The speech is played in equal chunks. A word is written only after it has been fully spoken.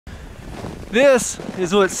This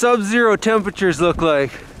is what sub-zero temperatures look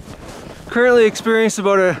like. Currently experiencing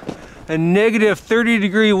about a negative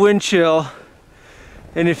 30-degree wind chill.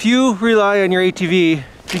 And if you rely on your ATV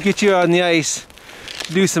to get you on the ice,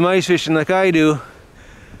 to do some ice fishing like I do,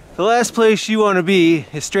 the last place you want to be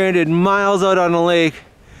is stranded miles out on a lake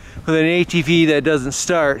with an ATV that doesn't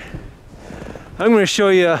start. I'm going to show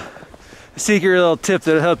you a secret little tip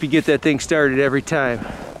that'll help you get that thing started every time.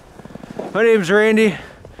 My name's Randy.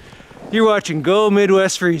 You're watching Go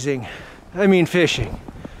Midwest Freezing. I mean fishing.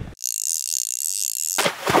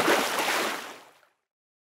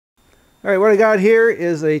 Alright, what I got here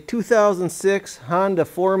is a 2006 Honda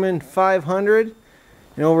Foreman 500.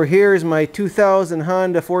 And over here is my 2000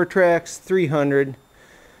 Honda 4Trax 300.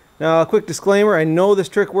 Now, a quick disclaimer, I know this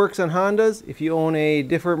trick works on Hondas. If you own a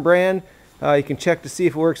different brand, you can check to see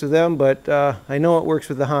if it works with them, but I know it works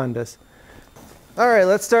with the Hondas. Alright,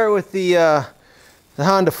 let's start with the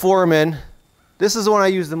Honda Foreman. This is the one I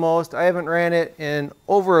use the most. I haven't ran it in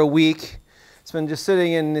over a week. It's been just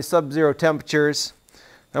sitting in the sub-zero temperatures.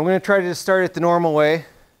 I'm going to try to just start it the normal way.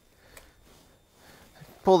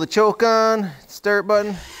 Pull the choke on, start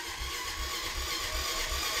button.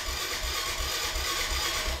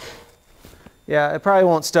 Yeah, it probably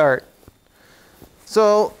won't start.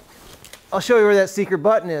 So I'll show you where that secret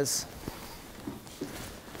button is.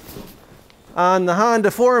 On the Honda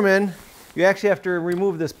Foreman, you actually have to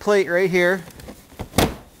remove this plate right here.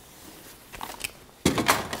 You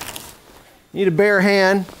need a bare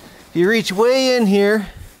hand. If you reach way in here,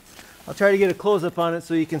 I'll try to get a close-up on it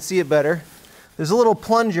so you can see it better. There's a little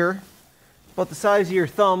plunger about the size of your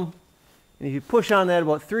thumb, and if you push on that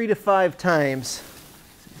about 3 to 5 times,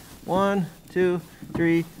 1, 2,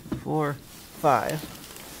 3, 4,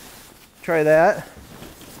 5. Try that.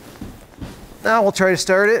 Now we'll try to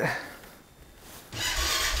start it.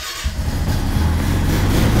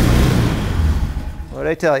 What'd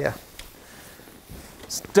I tell you?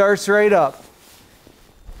 Starts right up.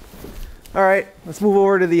 All right, let's move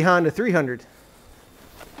over to the Honda 300.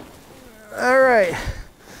 All right,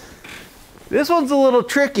 this one's a little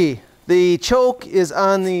tricky. The choke is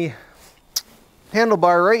on the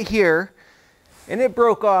handlebar right here, and it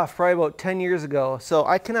broke off probably about 10 years ago. So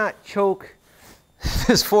I cannot choke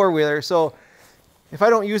this four-wheeler. So if I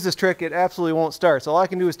don't use this trick, it absolutely won't start. So all I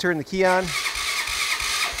can do is turn the key on.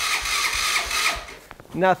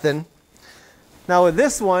 Nothing. Now with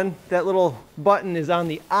this one, that little button is on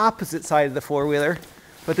the opposite side of the four-wheeler,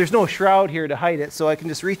 but there's no shroud here to hide it, so I can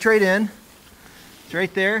just reach right in. It's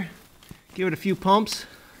right there. Give it a few pumps.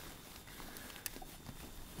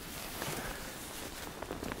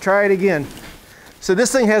 Try it again. So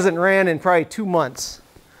this thing hasn't ran in probably 2 months.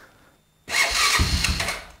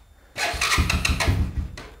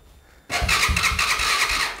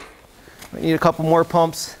 Might need a couple more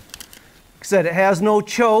pumps. Like I said, it has no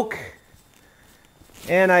choke.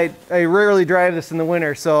 And I rarely drive this in the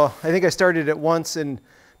winter, so I think I started it once in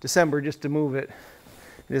December just to move it.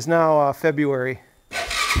 It is now February.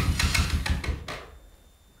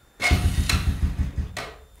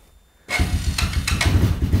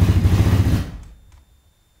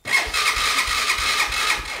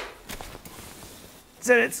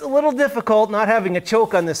 So it's a little difficult not having a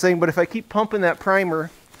choke on this thing, but if I keep pumping that primer,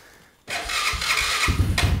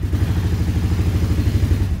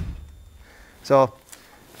 so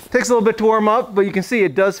takes a little bit to warm up, but you can see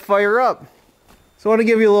it does fire up. So I want to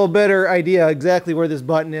give you a little better idea exactly where this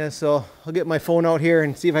button is. So I'll get my phone out here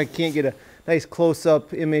and see if I can't get a nice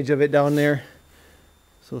close-up image of it down there.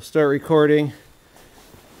 So start recording.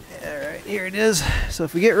 All right, here it is. So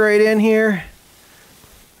if we get right in here,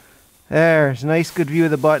 there's a nice good view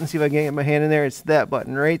of the button. See if I can get my hand in there. It's that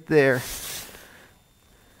button right there.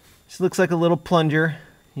 This looks like a little plunger.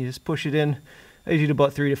 You just push it in. I usually do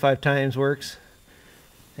about 3 to 5 times works.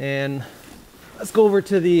 And let's go over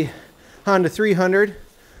to the Honda 300.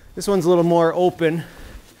 This one's a little more open.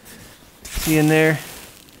 See in there?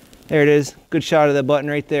 There it is. Good shot of the button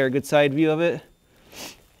right there. Good side view of it.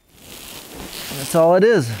 And that's all it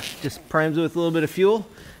is. Just primes it with a little bit of fuel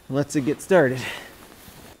and lets it get started.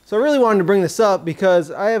 So I really wanted to bring this up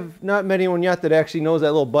because I have not met anyone yet that actually knows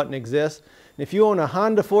that little button exists. And if you own a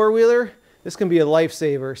Honda four-wheeler, this can be a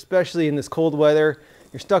lifesaver, especially in this cold weather.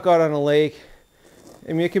 You're stuck out on a lake.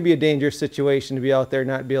 I mean, it can be a dangerous situation to be out there and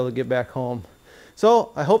not be able to get back home.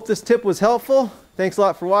 So I hope this tip was helpful. Thanks a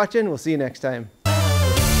lot for watching. We'll see you next time.